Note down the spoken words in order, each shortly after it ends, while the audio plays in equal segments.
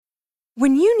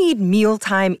When you need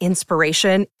mealtime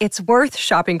inspiration, it's worth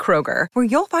shopping Kroger, where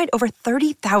you'll find over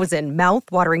 30,000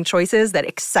 mouth-watering choices that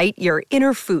excite your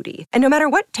inner foodie. And no matter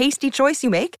what tasty choice you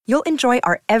make, you'll enjoy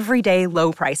our everyday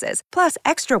low prices, plus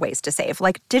extra ways to save,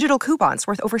 like digital coupons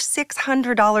worth over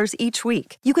 $600 each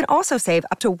week. You can also save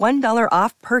up to $1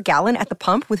 off per gallon at the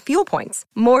pump with fuel points.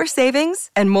 More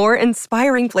savings and more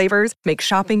inspiring flavors make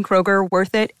shopping Kroger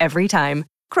worth it every time.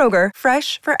 Kroger,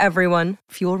 fresh for everyone.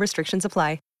 Fuel restrictions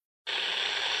apply.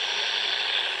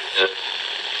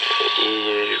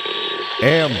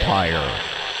 Empire.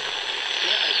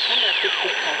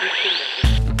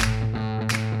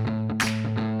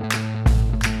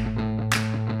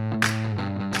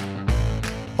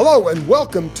 Hello and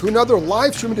welcome to another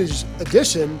live stream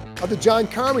edition of the John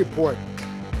Keim Report.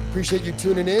 Appreciate you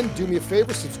tuning in. Do me a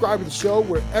favor, subscribe to the show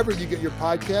wherever you get your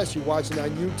podcasts. You're watching on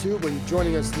YouTube, or you're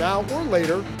joining us now or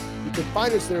later. You can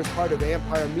find us there as part of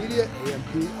Empire Media,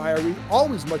 AMPIRE.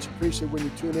 Always much appreciated when you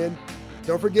tune in.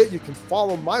 Don't forget, you can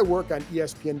follow my work on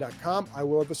ESPN.com. I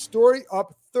will have a story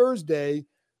up Thursday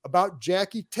about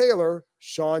Jackie Taylor,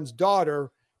 Sean's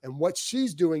daughter, and what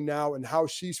she's doing now and how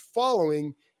she's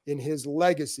following in his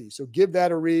legacy. So give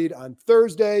that a read on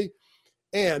Thursday.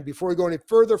 And before we go any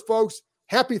further, folks,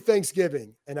 happy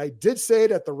Thanksgiving. And I did say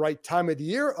it at the right time of the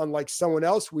year, unlike someone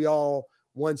else we all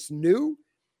once knew.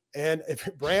 And if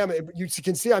Bram, you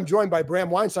can see I'm joined by Bram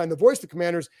Weinstein, the voice of the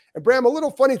Commanders. And Bram, a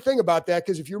little funny thing about that,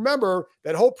 because if you remember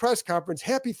that whole press conference,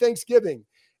 happy Thanksgiving,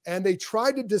 and they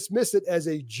tried to dismiss it as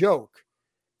a joke.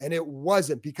 And it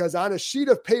wasn't, because on a sheet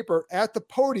of paper at the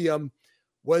podium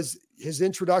was his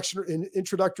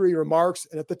introductory remarks.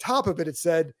 And at the top of it, it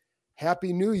said,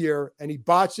 Happy New Year. And he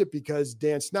botched it because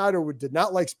Dan Snyder did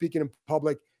not like speaking in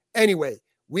public. Anyway,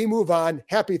 we move on.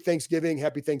 Happy Thanksgiving,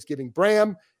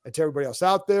 Bram, and to everybody else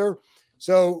out there.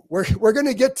 So we're going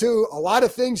to get to a lot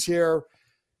of things here.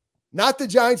 Not the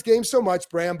Giants game so much,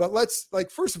 Bram, but let's,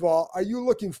 first of all, are you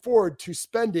looking forward to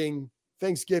spending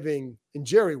Thanksgiving in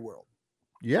Jerry World?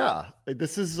 Yeah,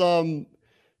 this is, John,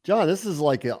 this is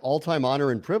like an all-time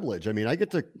honor and privilege. I mean, I get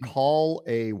to call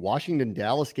a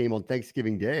Washington-Dallas game on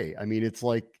Thanksgiving Day. I mean, it's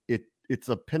like, it's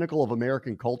a pinnacle of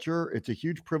American culture. It's a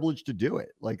huge privilege to do it.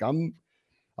 Like, I'm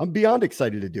beyond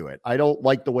excited to do it. I don't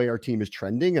like the way our team is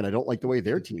trending, and I don't like the way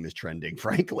their team is trending,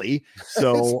 frankly.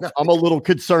 So I'm a little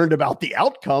concerned about the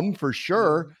outcome for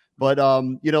sure. But,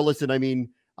 listen, I mean,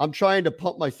 I'm trying to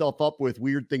pump myself up with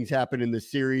weird things happen in this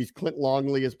series. Clint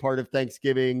Longley is part of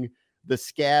Thanksgiving. The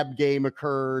Scab game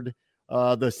occurred.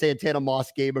 The Santana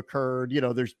Moss game occurred. You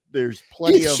know, there's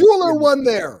plenty Keith of Schuler won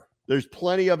there. There's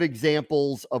plenty of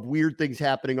examples of weird things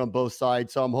happening on both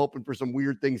sides. So I'm hoping for some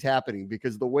weird things happening,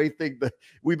 because the way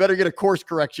we better get a course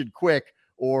correction quick,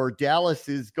 or Dallas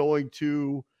is going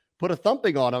to put a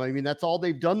thumping on them. I mean, that's all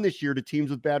they've done this year to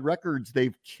teams with bad records.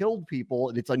 They've killed people,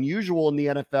 and it's unusual in the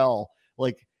NFL.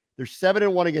 Like, they're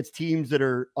 7-1 against teams that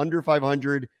are under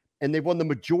 500, and they've won the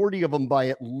majority of them by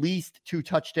at least 2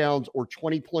 touchdowns or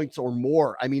 20 points or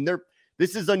more. I mean,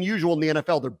 this is unusual in the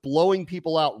NFL. They're blowing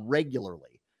people out regularly.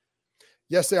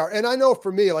 Yes, they are. And I know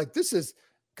for me, this is,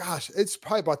 it's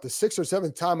probably about the 6th or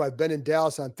 7th time I've been in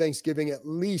Dallas on Thanksgiving, at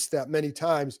least that many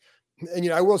times.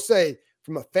 And, I will say,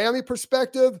 from a family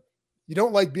perspective, you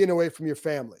don't like being away from your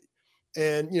family.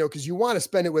 And, because you want to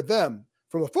spend it with them.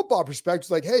 From a football perspective,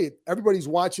 it's like, hey, everybody's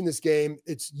watching this game.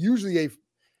 It's usually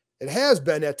it has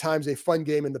been at times a fun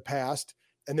game in the past.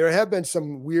 And there have been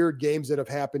some weird games that have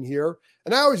happened here.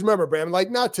 And I always remember, Bram,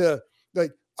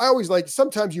 I always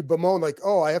sometimes you bemoan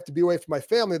oh, I have to be away from my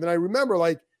family. Then I remember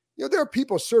there are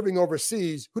people serving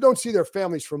overseas who don't see their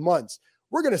families for months.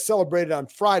 We're going to celebrate it on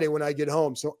Friday when I get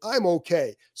home. So I'm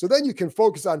okay. So then you can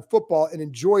focus on football and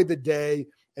enjoy the day.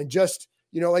 And just,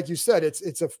 like you said,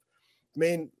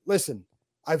 listen,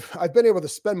 I've been able to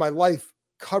spend my life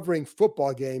covering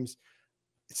football games.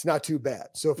 It's not too bad.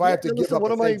 So if I have to give up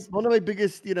one of my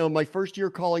biggest, my first year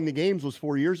calling the games was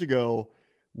 4 years ago.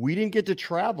 We didn't get to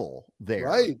travel there.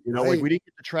 Right. We didn't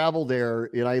get to travel there.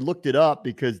 And I looked it up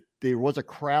because there was a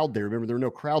crowd there. Remember, there were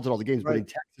no crowds at all the games, right. But in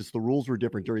Texas, the rules were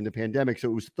different during the pandemic. So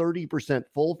it was 30%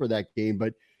 full for that game,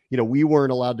 but we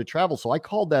weren't allowed to travel. So I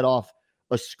called that off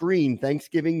a screen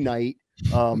Thanksgiving night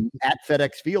at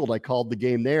FedEx Field. I called the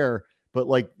game there, but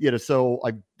this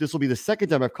will be the second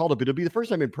time I've called it, but it'll be the first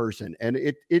time in person. And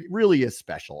it really is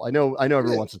special. I know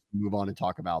everyone wants to move on and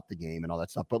talk about the game and all that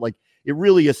stuff, but it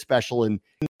really is special. And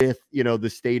with, the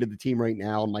state of the team right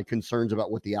now and my concerns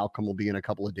about what the outcome will be in a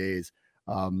couple of days,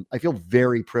 I feel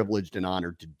very privileged and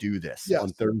honored to do this on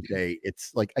Thursday.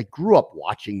 It's I grew up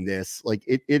watching this.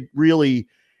 It really,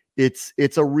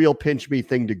 it's a real pinch me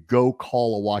thing to go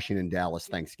call a Washington Dallas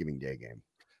Thanksgiving Day game.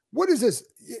 What is this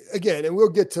again? And we'll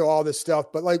get to all this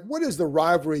stuff, but like, what is the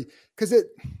rivalry? Because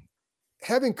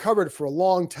having covered it for a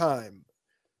long time,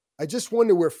 I just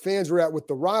wonder where fans were at with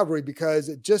the rivalry, because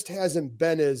it just hasn't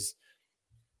been as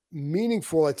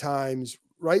meaningful at times,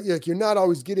 right? Like, you're not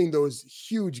always getting those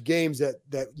huge games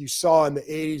that you saw in the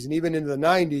 80s and even into the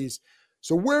 90s.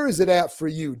 So where is it at for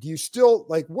you? Do you still,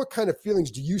 like, what kind of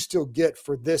feelings do you still get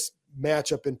for this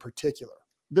matchup in particular?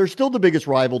 They're still the biggest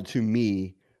rival to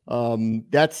me.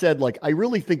 That said, like, I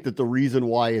really think that the reason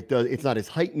why it's not as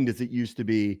heightened as it used to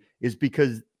be is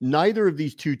because neither of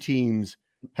these two teams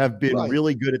have been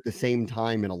really good at the same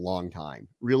time in a long time,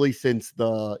 really since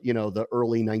the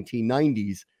early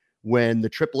 1990s, when the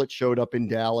triplets showed up in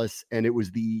Dallas, and it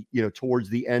was towards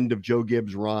the end of Joe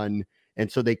Gibbs' run.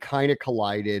 And so they kind of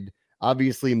collided.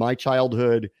 Obviously, my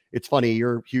childhood, it's funny,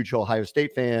 you're a huge Ohio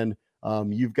State fan.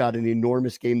 You've got an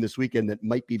enormous game this weekend that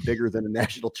might be bigger than a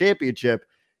national championship.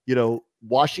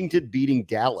 Washington beating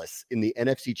Dallas in the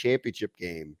NFC Championship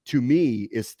game, to me,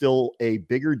 is still a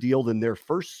bigger deal than their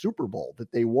first Super Bowl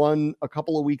that they won a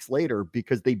couple of weeks later,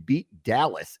 because they beat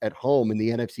Dallas at home in the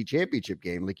NFC Championship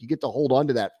game. Like, you get to hold on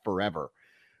to that forever.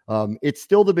 It's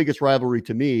still the biggest rivalry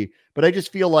to me, but I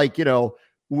just feel like,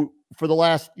 for the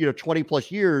last, 20 plus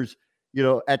years,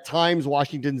 at times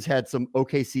Washington's had some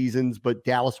okay seasons, but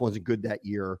Dallas wasn't good that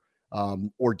year.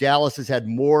 Or Dallas has had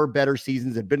better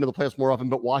seasons and been to the playoffs more often,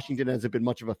 but Washington hasn't been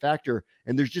much of a factor.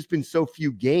 And there's just been so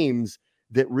few games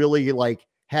that really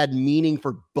had meaning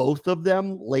for both of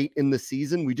them late in the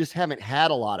season. We just haven't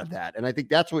had a lot of that. And I think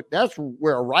that's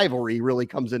where a rivalry really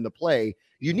comes into play.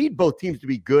 You need both teams to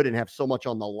be good and have so much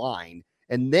on the line,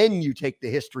 and then you take the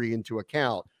history into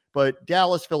account. But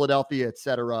Dallas, Philadelphia, et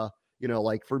cetera,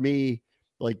 for me,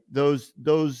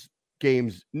 those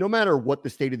games, no matter what the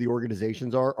state of the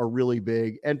organizations are really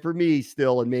big. And for me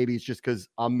still, and maybe it's just because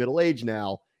I'm middle-aged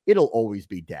now, it'll always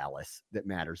be Dallas that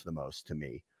matters the most to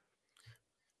me.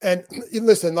 And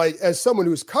listen, as someone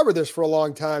who's covered this for a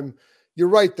long time, you're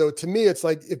right, though. To me, it's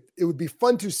like it would be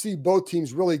fun to see both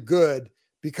teams really good,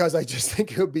 because I just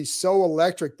think it would be so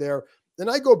electric there. Then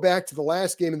I go back to the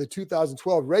last game in the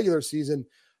 2012 regular season,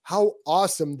 how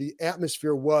awesome the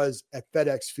atmosphere was at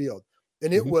FedEx Field.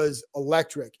 And it was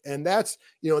electric. And that's,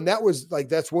 and that was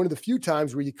that's one of the few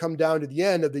times where you come down to the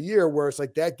end of the year where it's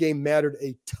like that game mattered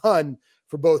a ton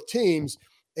for both teams.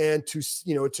 And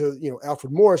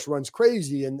Alfred Morris runs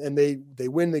crazy, and they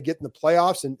win, they get in the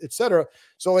playoffs, and et cetera.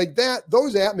 So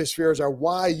those atmospheres are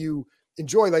why you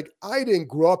enjoy. I didn't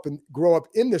grow up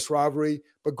in this rivalry,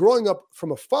 but growing up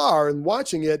from afar and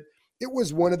watching it, it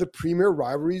was one of the premier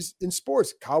rivalries in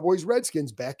sports, Cowboys,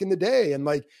 Redskins back in the day. And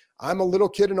I'm a little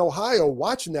kid in Ohio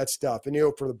watching that stuff. And,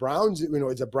 for the Browns,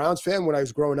 as a Browns fan, when I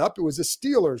was growing up, it was the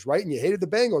Steelers, right? And you hated the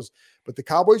Bengals, but the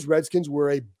Cowboys, Redskins were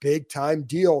a big time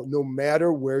deal, no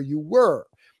matter where you were.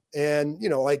 And,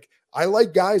 I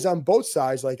like guys on both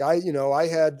sides. I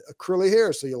had a curly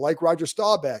hair, so you like Roger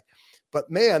Staubach, but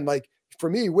man,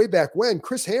 for me, way back when,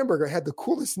 Chris Hamburger had the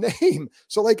coolest name.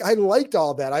 So I liked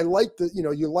all that. I liked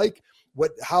you like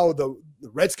how the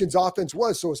Redskins offense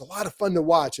was. So it was a lot of fun to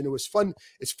watch, and it was fun.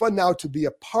 It's fun now to be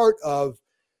a part of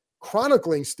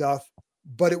chronicling stuff,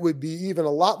 but it would be even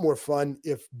a lot more fun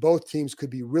if both teams could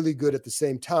be really good at the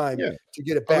same time to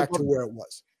get it back to where it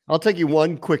was. I'll take you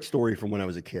one quick story from when I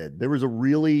was a kid. There was a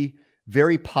really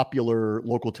very popular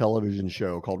local television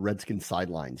show called Redskins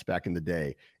Sidelines back in the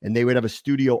day, and they would have a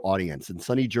studio audience, and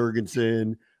Sonny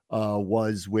Jurgensen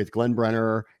was with Glenn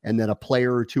Brenner, and then a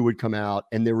player or two would come out,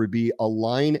 and there would be a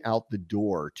line out the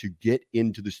door to get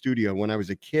into the studio. When I was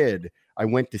a kid, I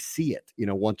went to see it,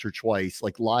 once or twice,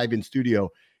 live in studio.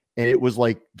 And it was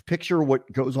picture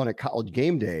what goes on at College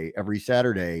Game Day every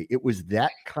Saturday. It was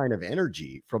that kind of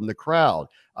energy from the crowd.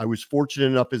 I was fortunate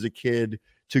enough as a kid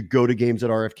to go to games at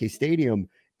RFK Stadium,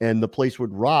 and the place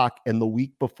would rock. And the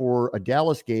week before a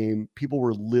Dallas game, people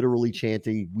were literally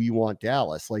chanting, "We want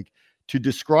Dallas." To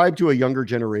describe to a younger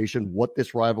generation what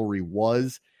this rivalry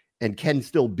was and can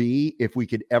still be, if we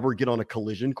could ever get on a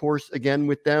collision course again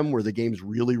with them where the games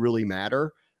really, really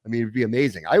matter, I mean, it'd be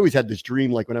amazing. I always had this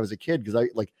dream, when I was a kid, because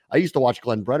I used to watch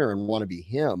Glenn Brenner and want to be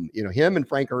him, him and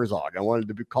Frank Herzog. I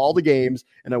wanted to call the games,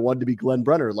 and I wanted to be Glenn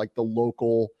Brenner, the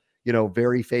local,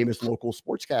 very famous local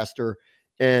sportscaster.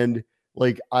 And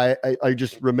I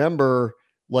just remember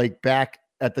back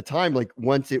at the time,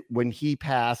 when he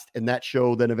passed and that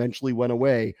show then eventually went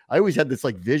away, I always had this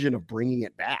vision of bringing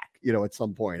it back, at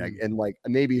some point. And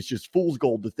maybe it's just fool's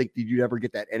gold to think that you'd ever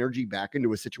get that energy back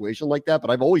into a situation like that.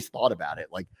 But I've always thought about it.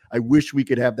 I wish we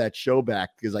could have that show back,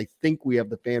 because I think we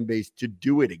have the fan base to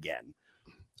do it again.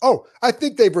 Oh, I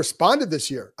think they've responded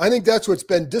this year. I think that's what's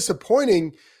been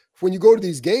disappointing when you go to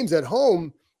these games at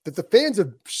home. that the fans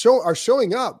are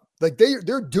showing up. Like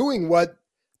they're doing what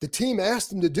the team asked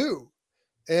them to do,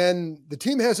 and the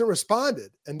team hasn't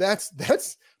responded. And that's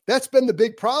been the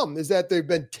big problem, is that they've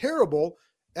been terrible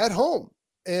at home.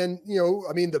 And,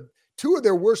 the two of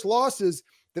their worst losses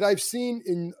that I've seen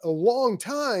in a long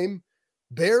time,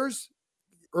 Bears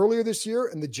earlier this year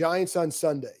and the Giants on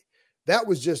Sunday. That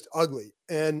was just ugly.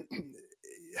 And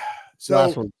so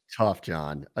last one was tough,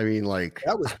 John. I mean, like,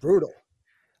 that was brutal.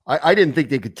 I didn't think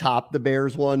they could top the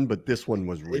Bears one, but this one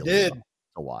was really tough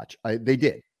to watch. They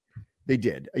did.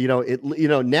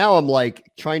 Now I'm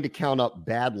like trying to count up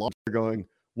bad losses. Going,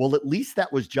 well, at least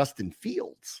that was Justin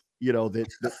Fields,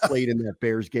 that played in that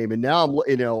Bears game. And now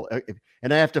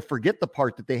and I have to forget the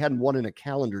part that they hadn't won in a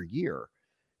calendar year,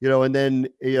 and then,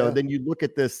 then you look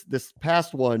at this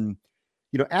past one,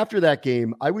 after that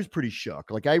game, I was pretty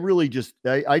shook. Like I really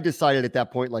I decided at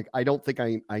that point, like, I don't think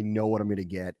I know what I'm going to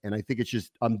get. And I think it's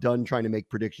just, I'm done trying to make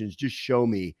predictions. Just show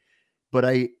me. But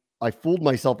I fooled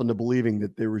myself into believing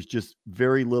that there was just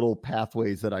very little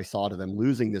pathways that I saw to them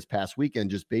losing this past weekend,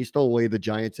 just based on the way the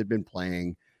Giants had been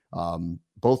playing,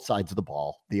 both sides of the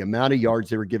ball, the amount of yards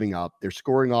they were giving up, their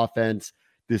scoring offense,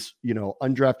 this,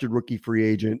 undrafted rookie free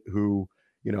agent who,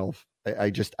 I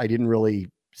didn't really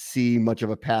see much of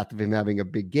a path of him having a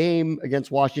big game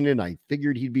against Washington. I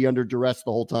figured he'd be under duress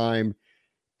the whole time.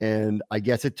 And I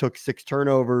guess it took 6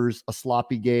 turnovers, a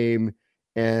sloppy game,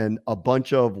 and a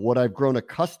bunch of what I've grown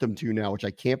accustomed to now, which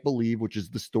I can't believe, which is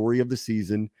the story of the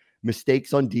season,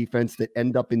 mistakes on defense that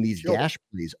end up in these gash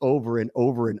plays over and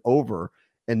over and over.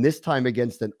 And this time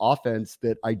against an offense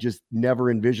that I just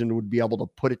never envisioned would be able to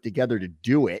put it together to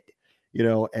do it,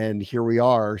 and here we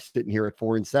are sitting here at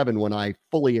 4-7 when I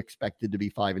fully expected to be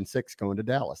 5-6 going to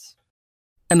Dallas.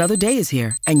 Another day is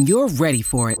here and you're ready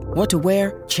for it. What to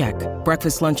wear? Check.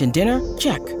 Breakfast, lunch, and dinner?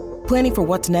 Check. Planning for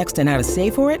what's next and how to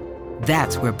save for it?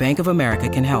 That's where Bank of America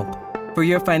can help. For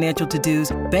your financial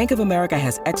to-dos, Bank of America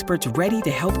has experts ready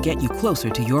to help get you closer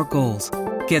to your goals.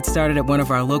 Get started at one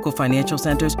of our local financial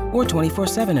centers or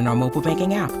 24/7 in our mobile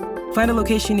banking app. Find a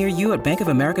location near you at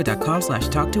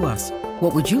bankofamerica.com/talktous.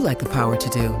 What would you like the power to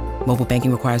do? Mobile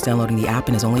banking requires downloading the app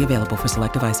and is only available for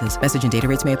select devices. Message and data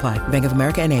rates may apply. Bank of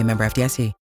America NA, member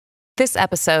FDIC. This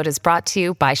episode is brought to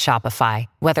you by Shopify.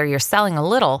 Whether you're selling a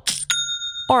little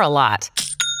or a lot,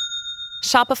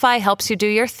 Shopify helps you do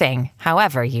your thing,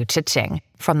 however you cha-ching.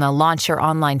 From the launch your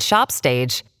online shop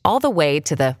stage, all the way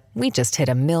to the we just hit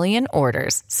 1 million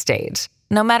orders stage.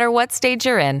 No matter what stage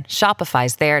you're in,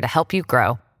 Shopify's there to help you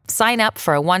grow. Sign up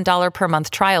for a $1 per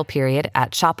month trial period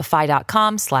at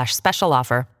shopify.com/special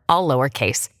offer, all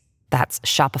lowercase. That's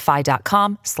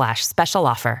shopify.com/special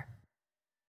offer.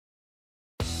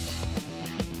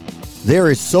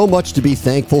 There is so much to be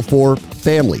thankful for: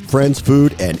 family, friends,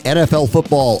 food, and NFL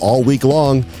football all week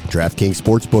long. DraftKings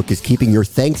Sportsbook is keeping your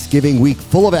Thanksgiving week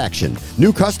full of action.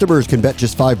 New customers can bet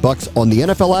just $5 on the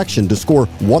NFL action to score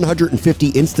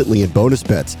 $150 instantly in bonus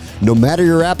bets. No matter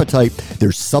your appetite,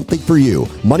 there's something for you.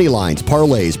 Money lines,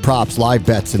 parlays, props, live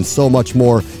bets, and so much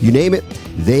more. You name it,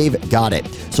 they've got it.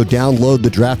 So download the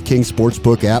DraftKings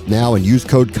Sportsbook app now and use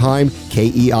code KEIM,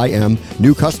 K-E-I-M.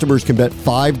 New customers can bet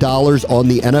 $5 on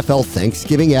the NFL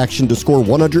Thanksgiving action to score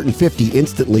 $150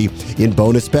 instantly in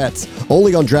bonus bets.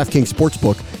 Only on DraftKings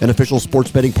Sportsbook, an official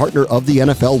sports betting partner of the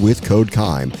NFL, with code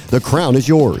KEIM. The crown is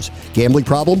yours. Gambling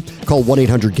problem? Call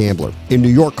 1-800-GAMBLER. In New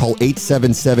York, call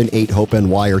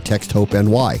 877-8-HOPE-NY or text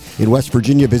HOPE-NY. In West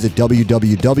Virginia, visit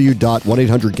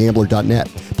www.1800gambler.net.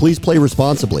 Please play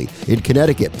responsibly. In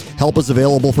Connecticut, help is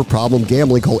available for problem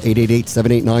gambling. Call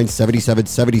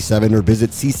 888-789-7777 or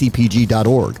visit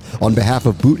ccpg.org. On behalf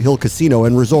of Boot Hill Casino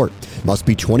and Resort, must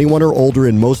be 21 or older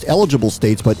in most eligible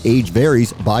states, but age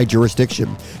varies by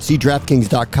jurisdiction. See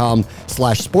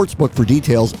DraftKings.com/sportsbook for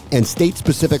details and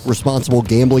state-specific responsible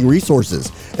gambling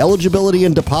resources. Eligibility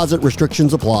and deposit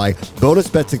restrictions apply. Bonus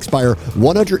bets expire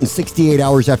 168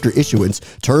 hours after issuance.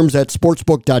 Terms at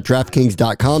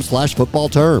sportsbook.draftkings.com/football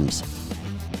terms.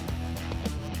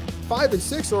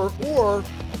 5-6 or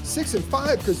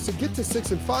 6-5, because to get to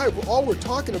 6-5, all we're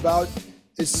talking about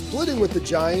is splitting with the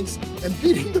Giants and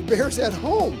beating the Bears at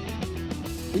home.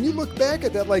 When you look back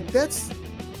at that,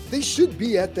 they should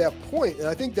be at that point. And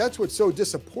I think that's what's so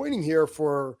disappointing here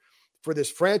for this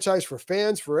franchise, for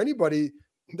fans, for anybody,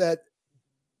 that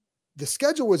the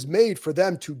schedule was made for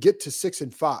them to get to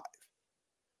 6-5.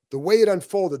 The way it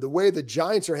unfolded, the way the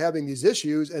Giants are having these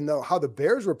issues, and how the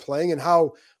Bears were playing, and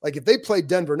how, if they play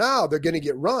Denver now, they're going to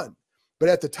get run. But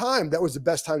at the time, that was the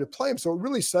best time to play them. So it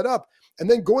really set up. And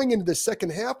then going into the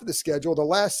second half of the schedule, the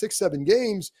last 6-7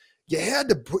 games, you had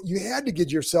to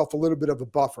give yourself a little bit of a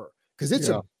buffer, because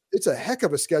it's a heck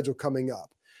of a schedule coming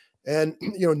up. And,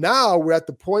 now we're at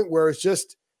the point where it's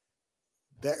just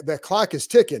that clock is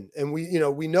ticking. And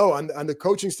we know on the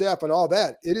coaching staff and all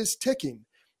that, it is ticking.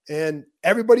 And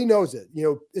everybody knows it.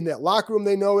 In that locker room,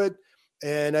 they know it.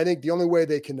 And I think the only way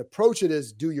they can approach it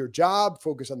is do your job,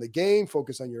 focus on the game,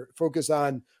 focus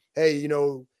on, hey,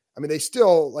 they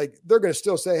still they're going to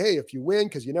still say, hey, if you win,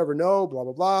 because you never know, blah,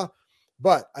 blah, blah.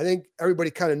 But I think everybody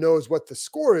kind of knows what the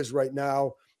score is right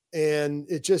now. And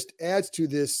it just adds to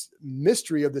this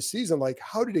mystery of the season. Like,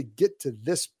 how did it get to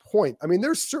this point?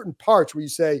 There's certain parts where you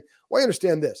say, well, I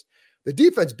understand this. The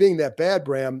defense being that bad,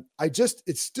 Bram, I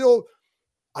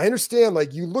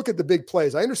understand, you look at the big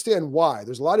plays. I understand why.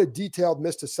 There's a lot of detailed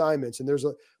missed assignments, and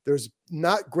there's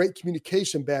not great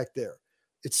communication back there.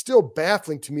 It's still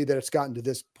baffling to me that it's gotten to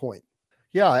this point.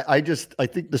 Yeah, I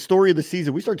think the story of the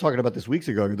season, we started talking about this weeks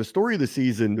ago. The story of the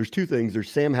season, there's two things. There's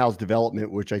Sam Howell's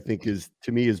development, which I think is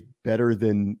better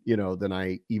than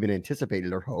I even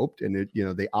anticipated or hoped. And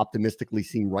they optimistically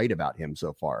seem right about him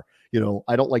so far.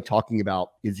 I don't like talking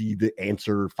about, is he the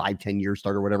answer 5-10 year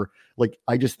starter or whatever.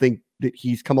 I just think that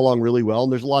he's come along really well,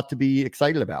 and there's a lot to be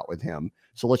excited about with him.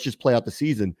 So let's just play out the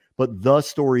season. But the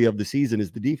story of the season is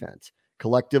the defense.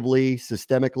 Collectively,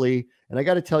 systemically. And I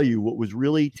got to tell you what was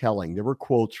really telling. There were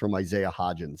quotes from Isaiah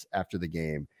Hodgins after the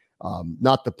game.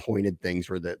 Not the pointed things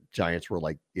where the Giants were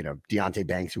Deonte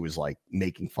Banks, who was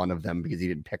making fun of them because he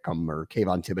didn't pick them, or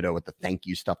Kayvon Thibodeau with the thank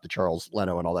you stuff to Charles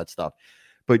Leno and all that stuff.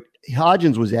 But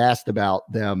Hodgins was asked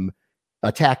about them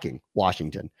attacking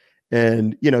Washington.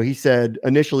 And, he said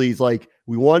initially, he's like,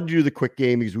 we wanted to do the quick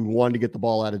game because we wanted to get the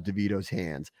ball out of DeVito's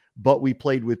hands, but we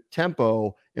played with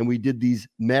tempo and we did these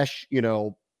mesh,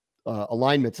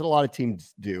 alignments that a lot of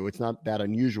teams do. It's not that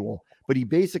unusual, but he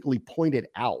basically pointed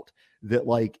out that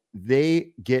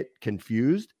they get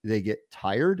confused, they get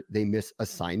tired, they miss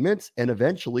assignments, and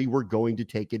eventually we're going to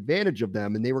take advantage of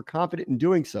them. And they were confident in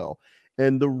doing so.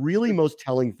 And the really most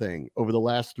telling thing over the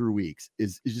last 3 weeks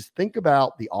is just think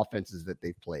about the offenses that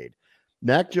they've played.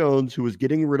 Mac Jones, who was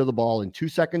getting rid of the ball in 2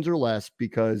 seconds or less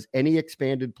because any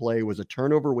expanded play was a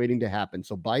turnover waiting to happen.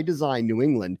 So by design, New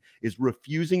England is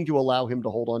refusing to allow him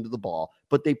to hold on to the ball,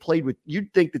 but they played with,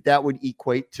 you'd think that would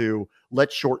equate to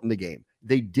let's shorten the game.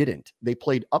 They didn't. They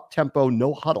played up tempo,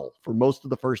 no huddle for most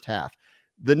of the first half.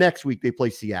 The next week they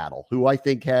play Seattle, who I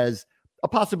think has a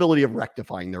possibility of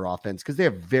rectifying their offense because they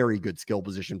have very good skill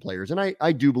position players. And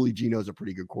I do believe Geno's a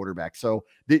pretty good quarterback. So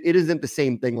it isn't the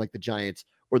same thing like the Giants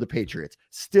or the Patriots.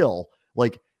 Still,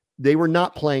 they were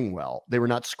not playing well. They were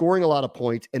not scoring a lot of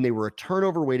points, and they were a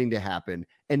turnover waiting to happen.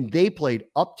 And they played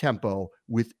up tempo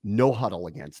with no huddle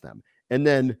against them. And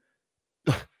then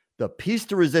the piece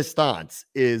de resistance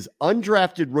is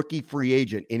undrafted rookie free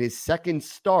agent in his second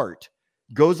start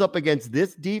goes up against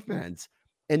this defense,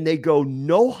 and they go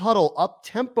no huddle up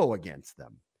tempo against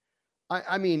them.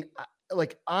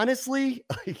 Honestly,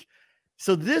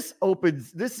 so this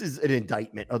is an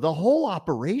indictment of the whole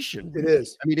operation. It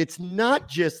is. It's not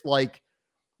just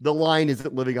the line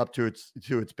isn't living up to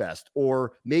its best,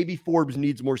 or maybe Forbes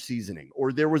needs more seasoning,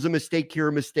 or there was a mistake here,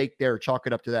 a mistake there, chalk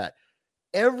it up to that.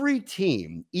 Every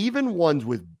team, even ones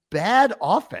with bad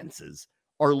offenses,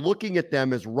 are looking at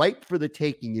them as ripe for the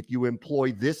taking if you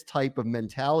employ this type of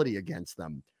mentality against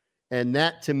them. And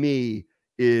that, to me,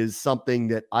 is something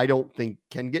that I don't think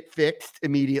can get fixed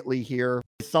immediately here.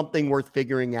 It's something worth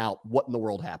figuring out what in the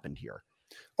world happened here.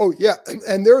 Oh, yeah.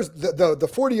 And there's the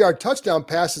 40-yard touchdown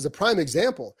pass is a prime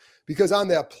example, because on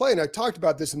that play, and I talked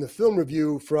about this in the film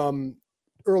review from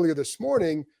earlier this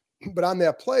morning, but on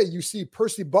that play, you see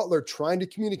Percy Butler trying to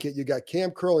communicate. You got Cam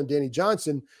Curl and Danny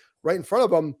Johnson right in front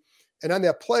of him. And on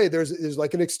that play, there's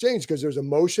an exchange, because there's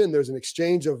emotion, there's an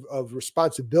exchange of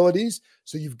responsibilities.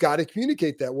 So you've got to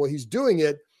communicate that. Well, he's doing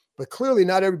it, but clearly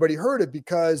not everybody heard it,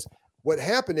 because what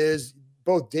happened is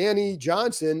both Danny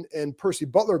Johnson and Percy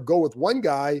Butler go with one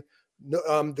guy.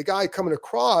 The guy coming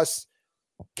across,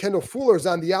 Kendall Fuller's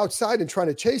on the outside and trying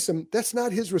to chase him. That's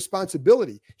not his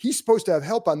responsibility. He's supposed to have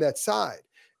help on that side.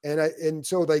 And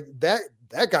so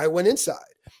that guy went inside.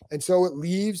 And so it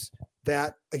leaves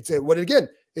that,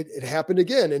 it happened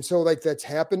again. And so that's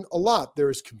happened a lot.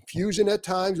 There is confusion at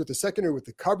times with the secondary, with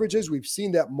the coverages. We've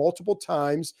seen that multiple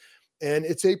times, and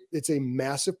it's a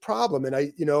massive problem.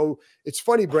 And it's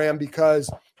funny, Bram, because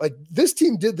this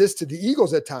team did this to the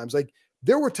Eagles at times.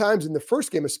 There were times in the first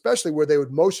game, especially, where they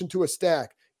would motion to a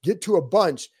stack, get to a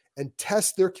bunch, and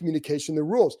test their communication, the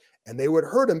rules, and they would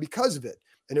hurt them because of it.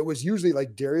 And it was usually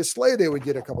Darius Slay they would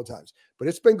get a couple of times. But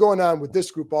it's been going on with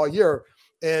this group all year.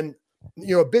 And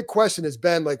a big question has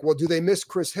been well, do they miss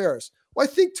Chris Harris? Well, I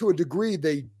think to a degree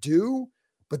they do,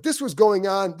 But this was going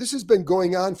on. This has been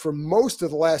going on for most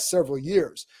of the last several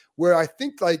years, where I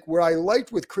think like where I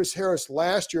liked with Chris Harris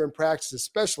last year in practice,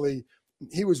 especially,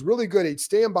 he was really good. He'd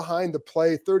stand behind the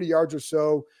play 30 yards or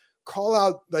so, call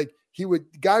out, like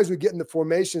guys would get in the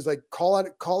formations, like call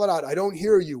it out. I don't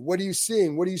hear you. What are you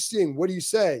seeing? What are you seeing? What do you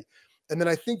say? And then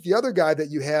I think the other guy that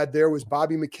you had there was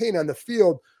Bobby McCain on the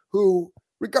field, who,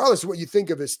 regardless of what you think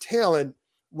of his talent,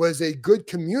 was a good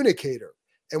communicator.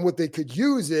 And what they could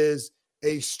use is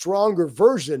a stronger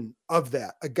version of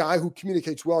that, a guy who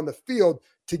communicates well in the field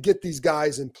to get these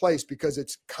guys in place, because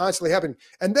it's constantly happening.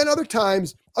 And then other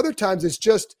times it's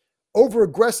just over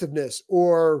aggressiveness,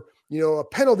 or, a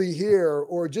penalty here,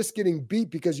 or just getting beat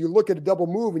because you look at a double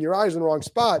move and your eyes in the wrong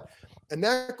spot. And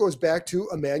that goes back to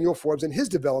Emmanuel Forbes and his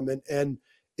development. And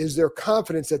is there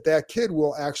confidence that kid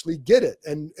will actually get it?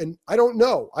 And I don't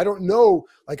know.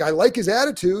 Like, I like his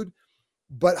attitude,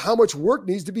 but how much work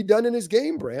needs to be done in his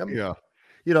game, Bram? Yeah.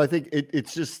 I think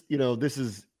it's just, this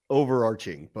is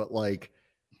overarching, but like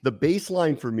the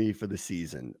baseline for me for the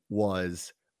season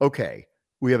was, okay,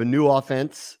 we have a new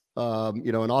offense,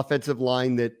 an offensive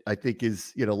line that I think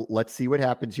is, let's see what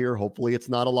happens here. Hopefully it's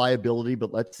not a liability,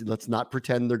 but let's not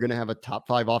pretend they're going to have a top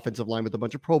 5 offensive line with a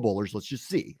bunch of Pro Bowlers. Let's just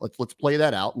see. Let's play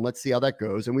that out and let's see how that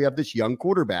goes. And we have this young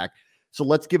quarterback, so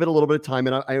let's give it a little bit of time.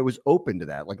 And I was open to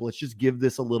that. Like, let's just give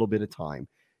this a little bit of time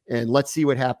and let's see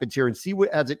what happens here and see what,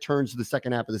 as it turns to the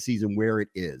second half of the season, where it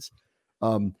is.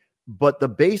 But the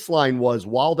baseline was,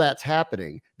 while that's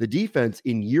happening, the defense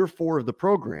in year 4 of the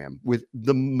program, with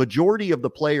the majority of the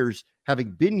players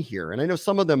having been here, and I know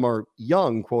some of them are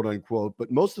young, quote unquote,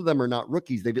 but most of them are not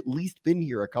rookies. They've at least been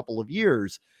here a couple of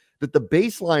years, that the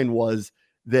baseline was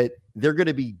that they're going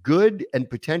to be good and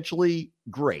potentially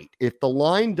great if the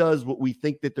line does what we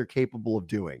think that they're capable of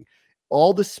doing.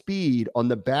 All the speed on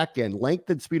the back end, length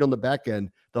and speed on the back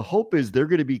end, the hope is they're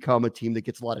going to become a team that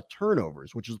gets a lot of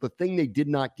turnovers, which is the thing they did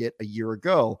not get a year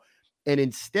ago. And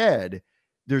instead,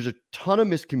 there's a ton of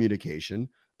miscommunication.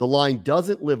 The line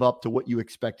doesn't live up to what you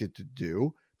expect it to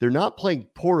do. They're not playing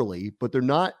poorly, but they're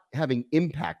not having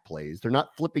impact plays. They're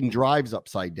not flipping drives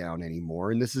upside down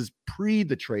anymore. And this is pre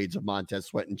the trades of Montez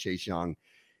Sweat and Chase Young.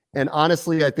 And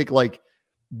honestly, I think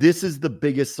this is the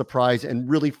biggest surprise and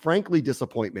really, frankly,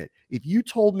 disappointment. If you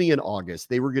told me in August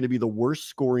they were going to be the worst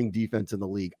scoring defense in the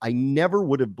league, I never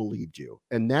would have believed you.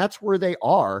 And that's where they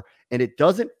are. And it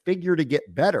doesn't figure to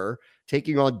get better,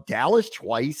 taking on Dallas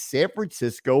twice, San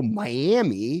Francisco,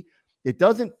 Miami. It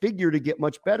doesn't figure to get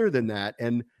much better than that.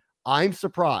 And I'm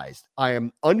surprised. I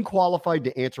am unqualified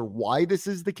to answer why this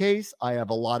is the case. I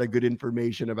have a lot of good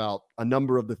information about a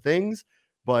number of the things,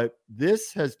 but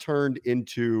this has turned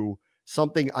into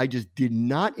something I just did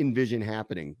not envision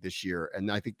happening this year.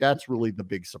 And I think that's really the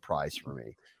big surprise for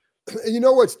me. And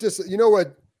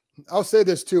I'll say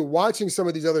this too, watching some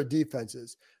of these other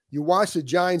defenses, you watch the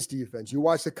Giants defense, you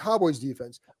watch the Cowboys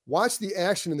defense, watch the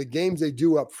action in the games they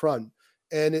do up front.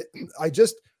 And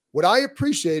what I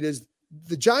appreciate is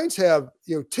the Giants have,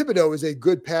 Thibodeau is a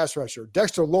good pass rusher.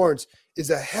 Dexter Lawrence is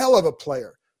a hell of a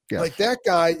player. Yes. Like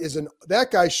that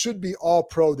guy should be all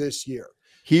pro this year.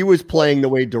 He was playing the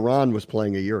way Duran was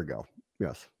playing a year ago.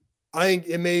 Yes. I think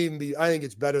it may even be, I think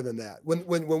it's better than that. When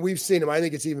we've seen him, I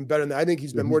think it's even better than that. I think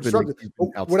he's been more disruptive.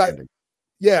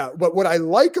 But what I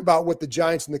like about what the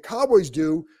Giants and the Cowboys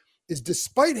do is,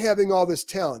 despite having all this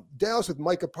talent, Dallas with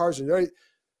Micah Parsons,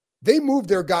 they move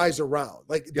their guys around.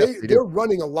 Like they're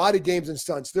running a lot of games and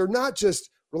stunts. They're not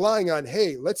just relying on,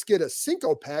 hey, let's get a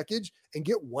Cinco package and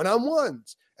get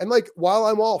one-on-ones. And while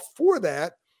I'm all for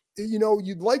that,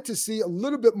 you'd like to see a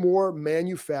little bit more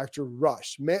manufactured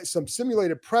rush, some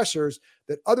simulated pressures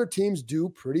that other teams do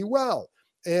pretty well.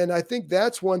 And I think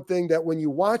that's one thing that when you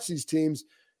watch these teams,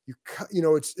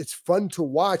 it's fun to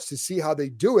watch to see how they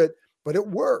do it, but it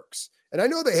works. And I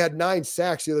know they had 9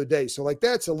 sacks the other day, so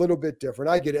that's a little bit different.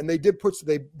 I get it. And they did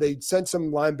they sent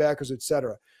some linebackers, et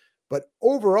cetera. But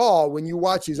overall, when you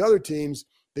watch these other teams,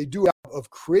 they do of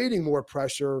creating more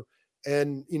pressure.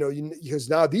 And, because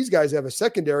now these guys have a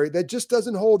secondary that just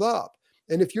doesn't hold up.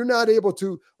 And if you're not able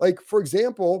to, for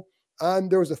example,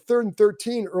 there was a 3rd and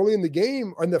 13 early in the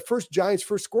game on the Giants'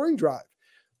 first scoring drive,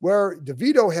 where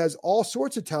DeVito has all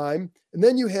sorts of time. And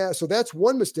then so that's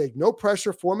one mistake, no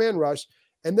pressure, 4-man rush.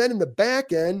 And then in the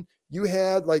back end, you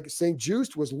had St.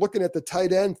 Juste was looking at the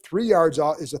tight end 3 yards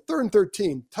off. It's a 3rd and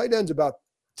 13. Tight end's about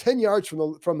 10 yards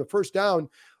from the first down,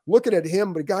 looking at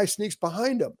him, but a guy sneaks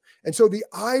behind him. And so the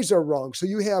eyes are wrong. So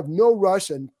you have no rush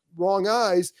and wrong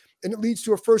eyes, and it leads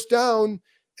to a first down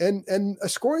and a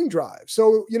scoring drive.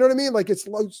 So, you know what I mean? It's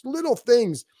little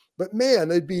things, but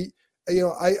man, it'd be,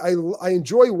 I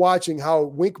enjoy watching how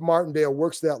Wink Martindale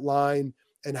works that line.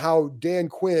 and how Dan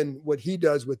Quinn, what he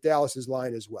does with Dallas's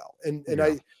line as well. And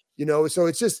so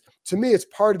it's just, to me, it's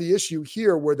part of the issue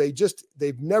here where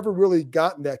they've never really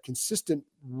gotten that consistent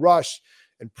rush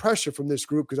and pressure from this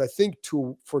group. Cause I think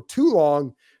for too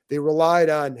long, they relied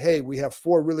on, hey, we have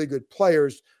 4 really good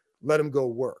players, let them go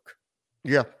work.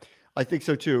 Yeah, I think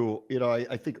so too.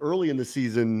 I think early in the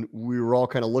season, we were all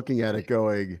kind of looking at it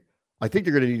going, I think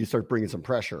they're going to need to start bringing some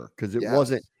pressure because it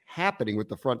wasn't happening with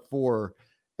the front 4.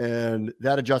 And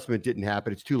that adjustment didn't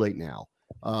happen. It's too late now.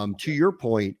 To your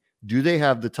point, do they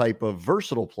have the type of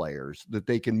versatile players that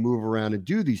they can move around and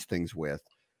do these things with?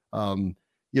 The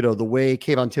way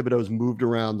Kayvon Thibodeau's moved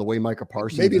around, the way Micah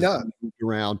Parsons maybe not moved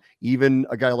around, even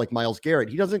a guy like Myles Garrett,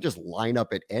 he doesn't just line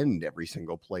up at end every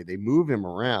single play. They move him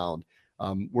around.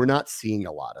 We're not seeing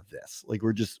a lot of this. Like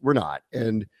we're not.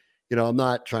 And, I'm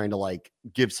not trying to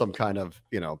give some kind of,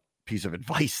 piece of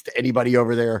advice to anybody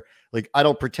over there. Like, I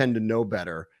don't pretend to know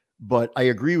better, but I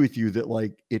agree with you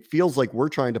that it feels like we're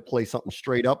trying to play something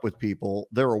straight up with people.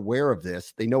 They're aware of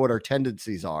this. They know what our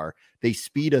tendencies are. They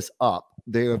speed us up.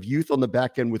 They have youth on the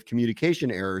back end with communication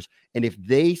errors. And if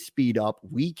they speed up,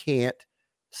 we can't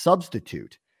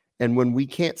substitute. And when we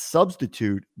can't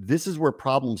substitute, this is where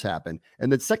problems happen.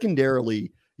 And then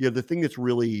secondarily, the thing that's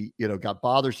really, got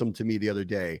bothersome to me the other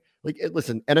day,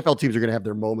 listen, NFL teams are going to have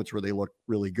their moments where they look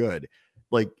really good.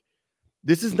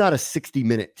 This is not a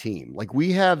 60-minute team.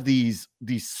 We have these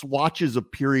swatches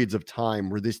of periods of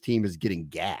time where this team is getting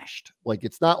gashed.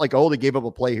 It's not like, oh, they gave up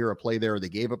a play here, a play there, or they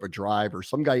gave up a drive, or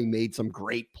some guy made some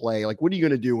great play. What are you going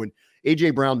to do when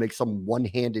AJ Brown makes some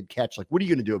one-handed catch? What are you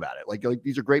going to do about it?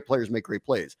 These are great players, make great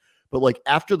plays. But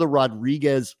after the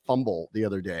Rodriguez fumble the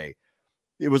other day,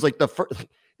 it was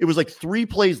it was 3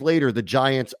 plays later, the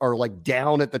Giants are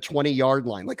down at the 20-yard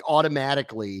line,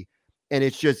 automatically. And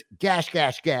it's just gash.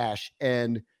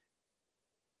 And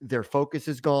their focus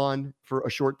is gone for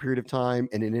a short period of time.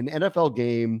 And in an NFL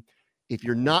game, if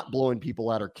you're not blowing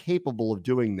people out or capable of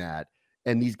doing that,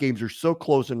 and these games are so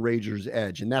close and razor's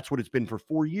edge, and that's what it's been for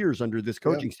 4 years under this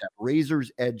coaching staff,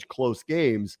 razor's edge, close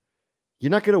games, you're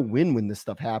not going to win when this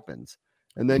stuff happens.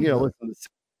 And then, listen, the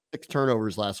 6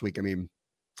 turnovers last week. I mean,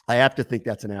 I have to think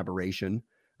that's an aberration.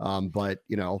 But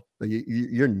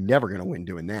you're never going to win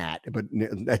doing that. But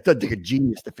that doesn't take a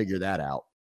genius to figure that out.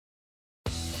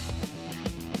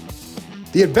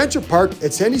 The Adventure Park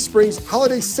at Sandy Springs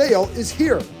holiday sale is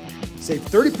here. Save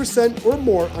 30% or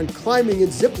more on climbing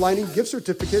and zip lining gift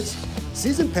certificates,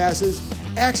 season passes,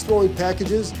 axe throwing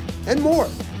packages, and more.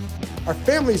 Our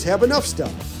families have enough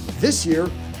stuff. This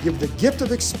year, give the gift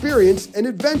of experience and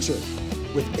adventure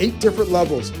with 8 different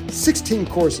levels, 16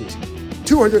 courses,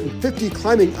 250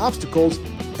 climbing obstacles,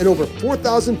 and over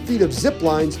 4,000 feet of zip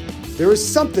lines. There is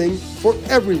something for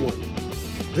everyone.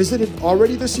 Visited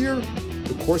already this year?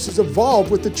 The courses evolve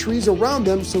with the trees around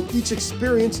them, so each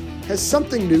experience has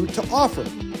something new to offer.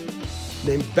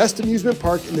 Named Best Amusement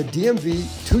Park in the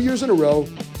DMV 2 years in a row,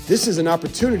 this is an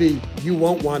opportunity you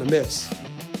won't want to miss.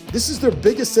 This is their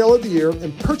biggest sale of the year,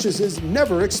 and purchases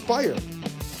never expire.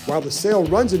 While the sale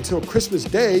runs until Christmas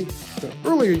Day, the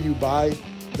earlier you buy,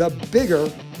 the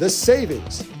bigger the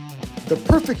savings. The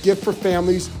perfect gift for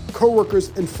families, coworkers,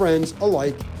 and friends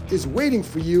alike is waiting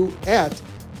for you at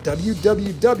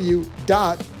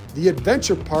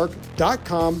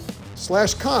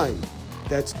www.theadventurepark.com/kind.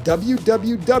 That's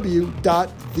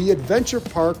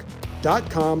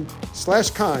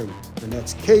www.theadventurepark.com/kind. And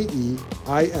that's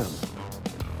KEIM.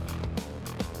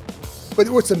 But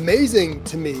what's amazing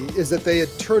to me is that they had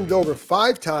turned it over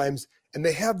 5 times and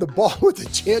they have the ball with a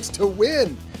chance to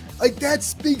win. That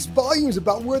speaks volumes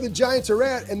about where the Giants are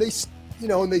at. And they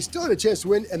still had a chance to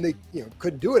win, and they,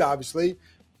 couldn't do it, obviously.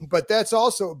 But that's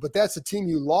the team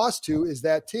you lost to, is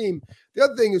that team. The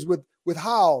other thing is with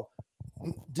Howell.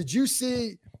 Did you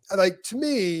see, to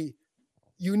me,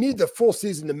 you need the full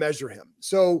season to measure him.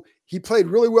 So he played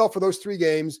really well for those 3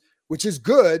 games, which is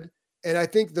good. And I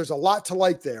think there's a lot to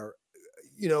like there,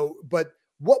 but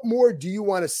what more do you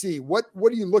want to see? What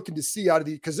are you looking to see out of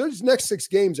these? Because those next 6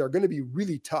 games are going to be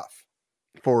really tough.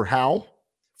 For Howell?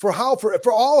 For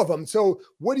all of them. So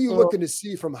what are you looking to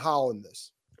see from Howell in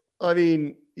this? I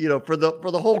mean, for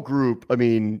the whole group, I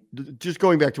mean, just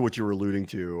going back to what you were alluding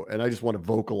to, and I just want to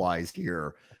vocalize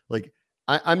here,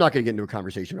 I'm not going to get into a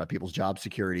conversation about people's job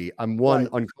security. I'm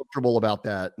uncomfortable about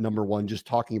that. Number one, just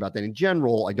talking about that in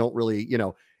general. I don't really,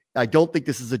 I don't think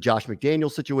this is a Josh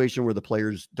McDaniels situation where the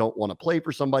players don't want to play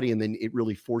for somebody and then it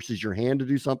really forces your hand to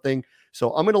do something.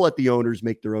 So I'm going to let the owners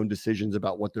make their own decisions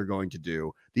about what they're going to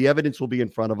do. The evidence will be in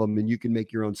front of them and you can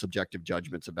make your own subjective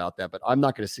judgments about that. But I'm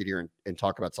not going to sit here and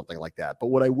talk about something like that. But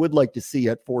what I would like to see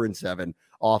at 4-7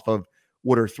 off of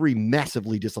what are 3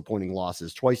 massively disappointing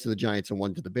losses, twice to the Giants and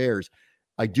 1 to the Bears.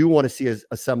 I do want to see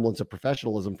a semblance of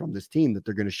professionalism from this team, that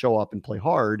they're going to show up and play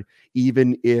hard,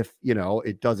 even if,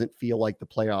 it doesn't feel like the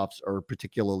playoffs are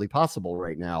particularly possible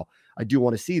right now. I do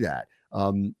want to see that.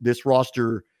 This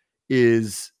roster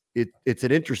it's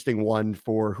an interesting one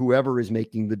for whoever is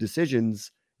making the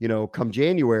decisions, come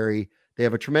January. They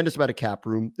have a tremendous amount of cap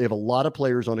room. They have a lot of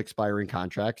players on expiring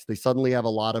contracts. They suddenly have a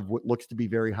lot of what looks to be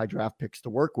very high draft picks to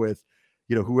work with.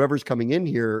 Whoever's coming in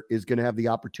here is going to have the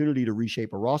opportunity to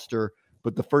reshape a roster.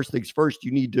 But the first things first,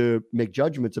 you need to make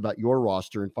judgments about your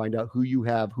roster and find out who you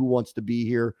have, who wants to be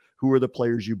here, who are the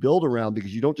players you build around,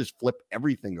 because you don't just flip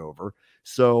everything over.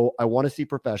 So I want to see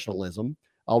professionalism.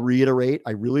 I'll reiterate,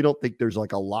 I really don't think there's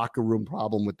like a locker room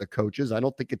problem with the coaches. I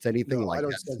don't think it's anything like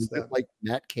that. Like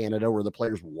Matt Canada, where the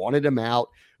players wanted him out,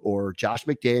 or Josh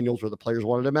McDaniels, where the players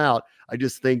wanted him out. I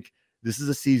just think this is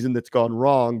a season that's gone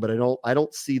wrong, but I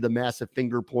don't see the massive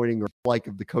finger pointing or like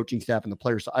of the coaching staff and the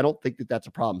players. So I don't think that that's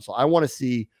a problem. So I want to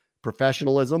see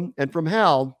professionalism. And from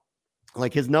Hal,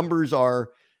 like, his numbers are,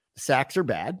 sacks are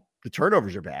bad. The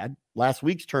turnovers are bad. Last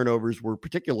week's turnovers were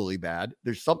particularly bad.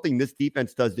 There's something this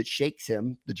defense does that shakes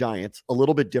him, the Giants, a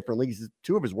little bit differently.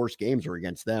 2 of his worst games are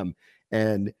against them.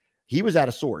 And he was out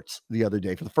of sorts the other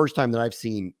day for the first time that I've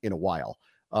seen in a while.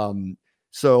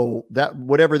 So that,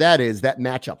 whatever that is, that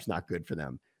matchup's not good for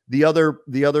them. The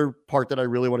other part that I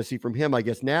really want to see from him, I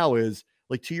guess now, is,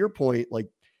 like, to your point, like,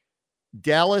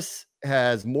 Dallas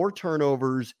has more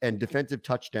turnovers and defensive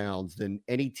touchdowns than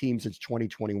any team since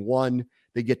 2021.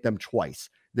 They get them twice.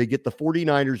 They get the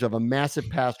 49ers of a massive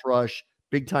pass rush,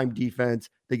 big time defense.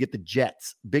 They get the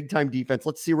Jets, big time defense.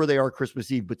 Let's see where they are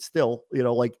Christmas Eve, but still,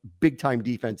 like, big time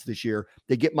defense this year.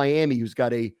 They get Miami, who's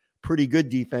got a pretty good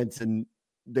defense, and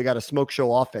they got a smoke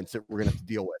show offense that we're going to have to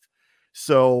deal with.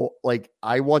 So, like,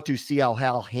 I want to see how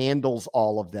Hal handles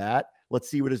all of that. Let's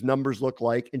see what his numbers look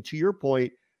like. And to your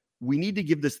point, we need to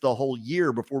give this the whole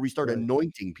year before we start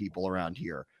anointing people around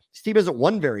here. This team hasn't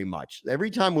won very much.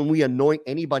 Every time when we anoint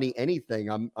anybody anything,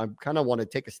 I'm kind of want to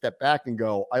take a step back and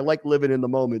go, I like living in the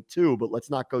moment too, but let's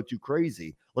not go too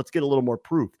crazy. Let's get a little more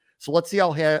proof. So let's see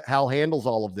how Hal handles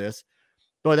all of this.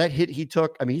 No, that hit he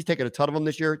took, I mean, he's taken a ton of them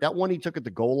this year. That one he took at the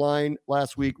goal line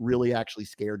last week really actually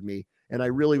scared me. And I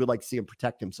really would like to see him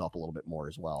protect himself a little bit more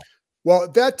as well.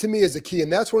 Well, that to me is the key.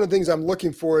 And that's one of the things I'm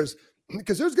looking for, is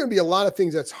because there's going to be a lot of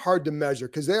things that's hard to measure,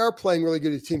 because they are playing really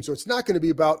good as a team. So it's not going to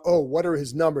be about, what are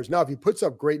his numbers? Now, if he puts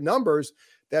up great numbers,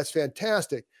 that's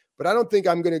fantastic. But I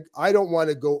don't want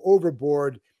to go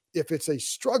overboard if it's a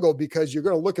struggle, because you're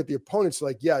going to look at the opponents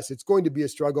like, yes, it's going to be a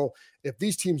struggle. If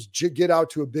these teams get out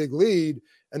to a big lead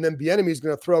and then Bieniemy is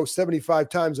going to throw 75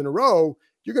 times in a row,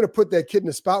 you're going to put that kid in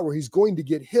a spot where he's going to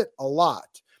get hit a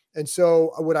lot. And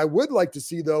so what I would like to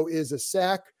see, though, is the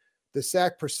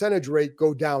sack percentage rate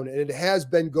go down. And it has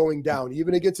been going down.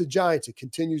 Even against the Giants, it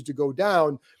continues to go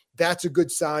down. That's a good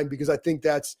sign, because I think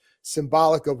that's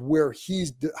symbolic of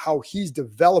how he's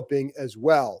developing as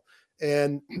well.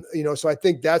 And, so I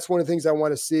think that's one of the things I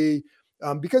want to see,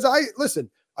 because I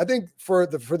think for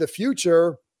the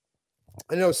future,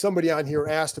 I know somebody on here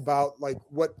asked about like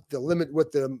what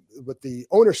the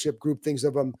ownership group thinks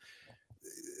of them.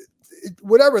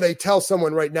 Whatever they tell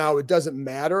someone right now, it doesn't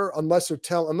matter unless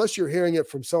you're hearing it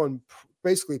from someone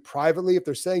basically privately. If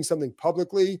they're saying something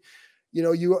publicly,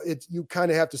 you kind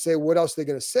of have to say, what else are they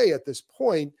going to say at this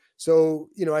point? So,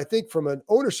 I think from an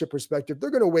ownership perspective, they're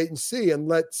going to wait and see and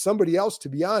let somebody else, to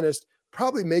be honest,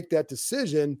 probably make that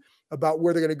decision about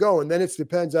where they're going to go. And then it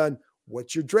depends on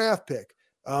what's your draft pick.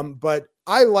 But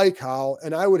I like Hal,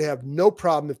 and I would have no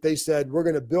problem if they said, we're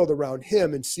going to build around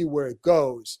him and see where it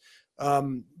goes.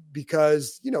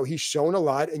 Because, he's shown a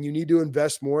lot, and you need to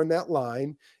invest more in that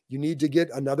line. You need to get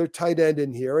another tight end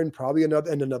in here and probably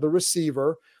another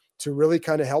receiver to really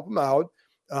kind of help him out.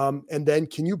 And then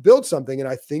can you build something? And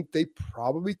I think they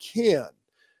probably can.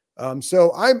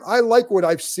 So I like what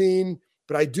I've seen,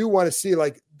 but I do want to see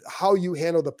like how you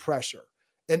handle the pressure.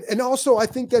 And also I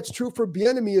think that's true for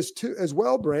Bieniemy as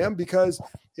well, Bram, because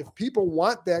if people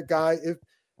want that guy,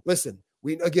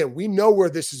 we know where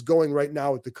this is going right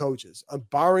now with the coaches. I'm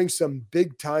barring some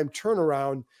big time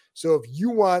turnaround. So if you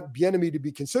want Bieniemy to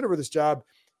be considered for this job,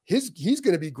 he's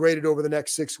going to be graded over the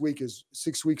next 6 weeks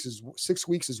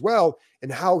as well,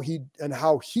 and how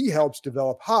he helps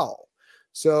develop Hal.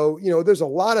 So, there's a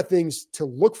lot of things to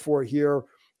look for here,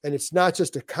 and it's not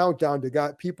just a countdown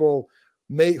to people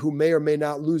who may or may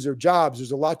not lose their jobs.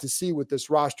 There's a lot to see with this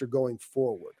roster going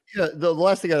forward. Yeah, the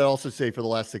last thing I'd also say for the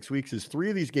last 6 weeks is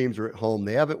 3 of these games are at home.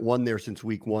 They haven't won there since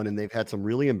week 1, and they've had some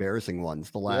really embarrassing ones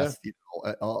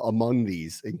among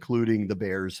these, including the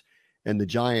Bears and the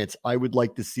Giants, I would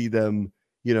like to see them,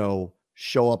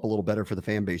 show up a little better for the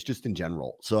fan base just in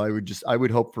general. So I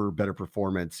would hope for better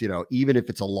performance, even if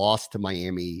it's a loss to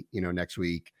Miami, next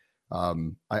week.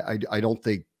 I don't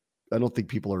think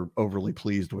people are overly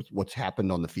pleased with what's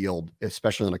happened on the field,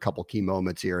 especially in a couple key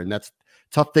moments here. And that's a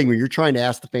tough thing when you're trying to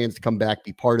ask the fans to come back,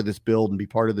 be part of this build and be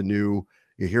part of the new,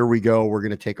 here we go, we're going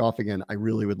to take off again. I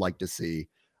really would like to see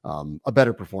a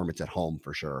better performance at home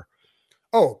for sure.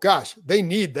 Oh gosh, they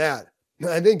need that.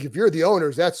 I think if you're the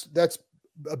owners, that's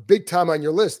a big time on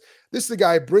your list. This is the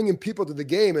guy bringing people to the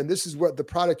game, and this is what the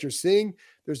product you're seeing.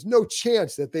 There's no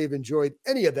chance that they've enjoyed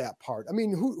any of that part. I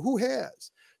mean, who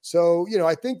has? So,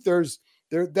 I think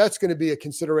that's going to be a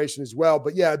consideration as well.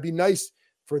 But yeah, it'd be nice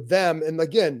for them. And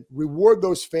again, reward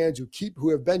those fans who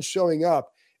have been showing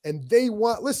up, and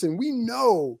listen, we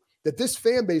know that this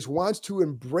fan base wants to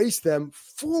embrace them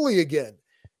fully again.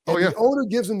 And the owner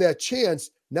gives them that chance.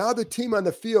 Now the team on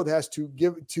the field has to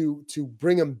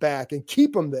bring them back and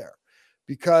keep them there,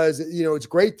 because, it's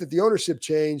great that the ownership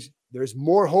changed. There's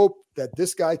more hope that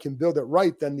this guy can build it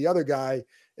right than the other guy,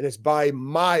 and it's by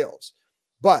miles.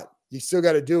 But you still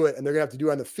got to do it, and they're going to have to do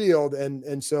it on the field.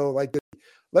 And so,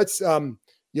 let's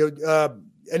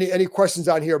any questions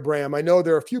on here, Bram? I know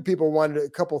there are a few people wanted a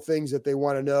couple things that they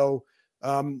want to know.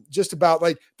 Just about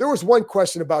there was one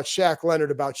question about Shaq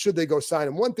Leonard, about should they go sign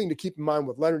him. One thing to keep in mind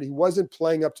with Leonard, he wasn't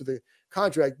playing up to the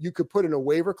contract. You could put in a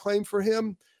waiver claim for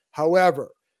him. However,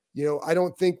 I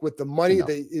don't think with the money,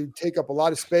 it would take up a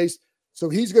lot of space. So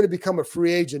he's going to become a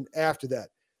free agent after that.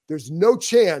 There's no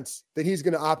chance that he's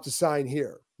going to opt to sign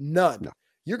here. None. No.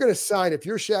 You're going to sign if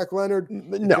you're Shaq Leonard.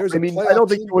 No, I don't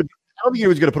think he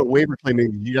was going to put a waiver claim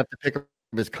in. You'd have to pick up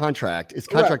his contract. His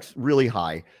contract's really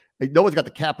high. No one's got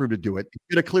the cap room to do it.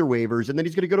 He's going to clear waivers, and then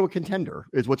he's going to go to a contender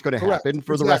is what's going to happen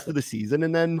for the rest of the season.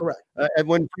 And then and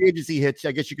when free agency hits,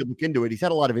 I guess you could look into it. He's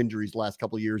had a lot of injuries the last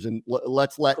couple of years, and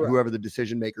let's let whoever the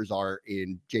decision makers are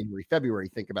in January, February,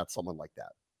 think about someone like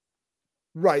that.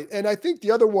 Right. And I think the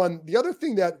other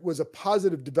thing that was a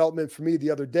positive development for me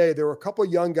the other day, there were a couple of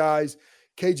young guys.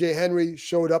 KJ Henry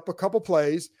showed up a couple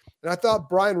plays, and I thought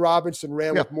Brian Robinson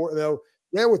ran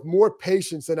with more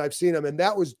patience than I've seen him. And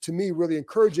that was, to me, really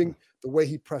encouraging. The way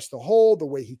he pressed the hole, the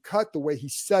way he cut, the way he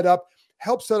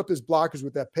helped set up his blockers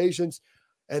with that patience.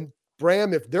 And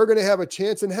Bram, if they're going to have a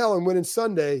chance in hell and winning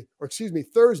Thursday,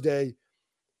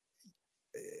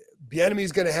 Bieniemy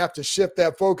is going to have to shift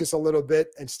that focus a little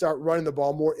bit and start running the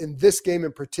ball more in this game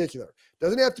in particular.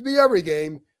 Doesn't have to be every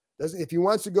game. If he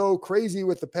wants to go crazy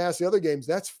with the pass the other games,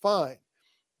 that's fine.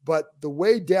 But the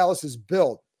way Dallas is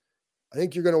built, I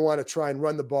think you're going to want to try and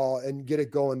run the ball and get it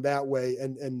going that way,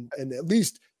 and at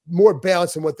least more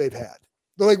balance than what they've had.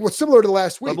 They're like what's similar to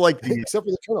last week, except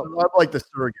for the turnover.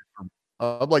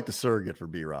 I'm like the surrogate for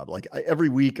B-Rob. Every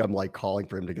week I'm calling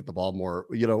for him to get the ball more.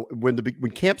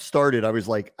 When camp started, I was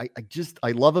like,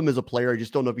 I love him as a player. I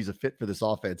just don't know if he's a fit for this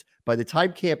offense. By the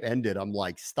time camp ended, I'm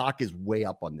like, stock is way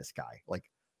up on this guy.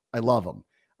 I love him.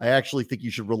 I actually think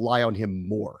you should rely on him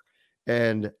more.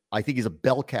 And I think he's a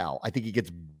bell cow. I think he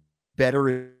gets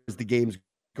better as the games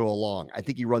go along. I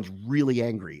think he runs really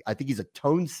angry. I think he's a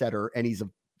tone setter, and he's a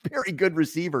very good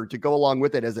receiver to go along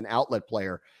with it as an outlet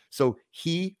player. So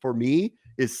he, for me,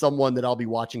 is someone that I'll be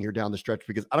watching here down the stretch,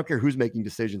 because I don't care who's making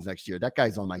decisions next year. That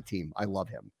guy's on my team. I love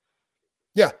him.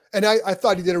 Yeah. And I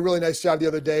thought he did a really nice job the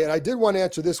other day. And I did want to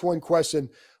answer this one question.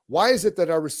 Why is it that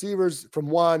our receivers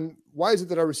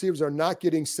are not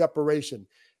getting separation?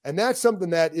 And that's something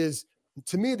that is,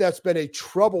 to me, that's been a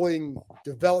troubling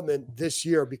development this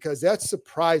year, because that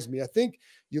surprised me. I think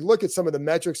you look at some of the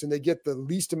metrics and they get the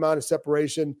least amount of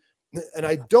separation. And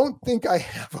I don't think I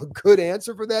have a good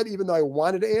answer for that, even though I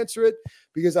wanted to answer it,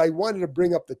 because I wanted to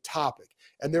bring up the topic.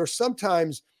 And there have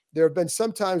been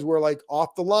some times where,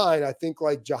 off the line, I think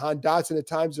Jahan Dotson, at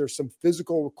times there's some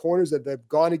physical corners that have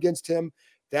gone against him.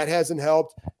 That hasn't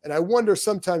helped. And I wonder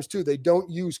sometimes too, they don't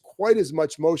use quite as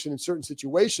much motion in certain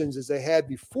situations as they had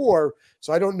before.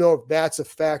 So I don't know if that's a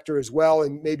factor as well.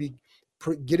 And maybe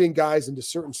getting guys into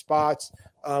certain spots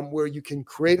where you can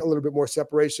create a little bit more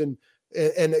separation.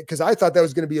 And because I thought that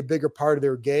was going to be a bigger part of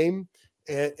their game,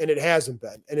 and it hasn't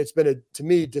been. And it's been, to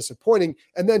me, disappointing.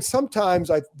 And then sometimes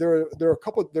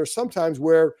there's sometimes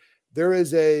where there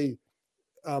is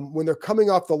when they're coming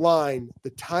off the line, the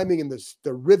timing and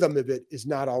the rhythm of it is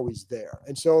not always there.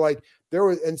 And so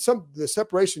the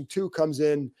separation too comes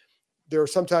in. There are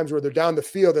some times where they're down the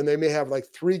field and they may have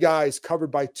three guys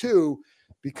covered by two,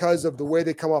 because of the way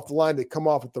they come off the line. They come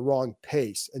off at the wrong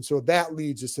pace. And so that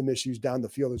leads to some issues down the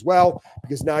field as well,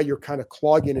 because now you're kind of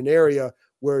clogging an area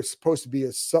where it's supposed to be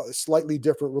a slightly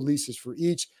different releases for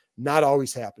each. not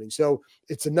always happening. So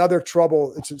it's another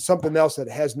trouble. It's something else that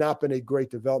has not been a great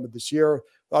development this year.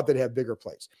 Thought they'd have bigger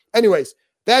plays. Anyways,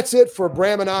 that's it for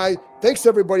Bram and I. Thanks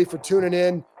everybody for tuning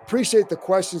in. Appreciate the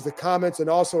questions, the comments, and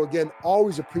also, again,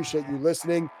 always appreciate you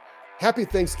listening. Happy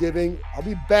Thanksgiving. I'll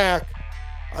be back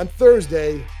on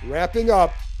Thursday, wrapping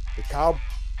up the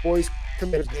Cowboys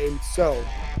Commanders game. So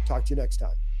talk to you next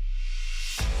time.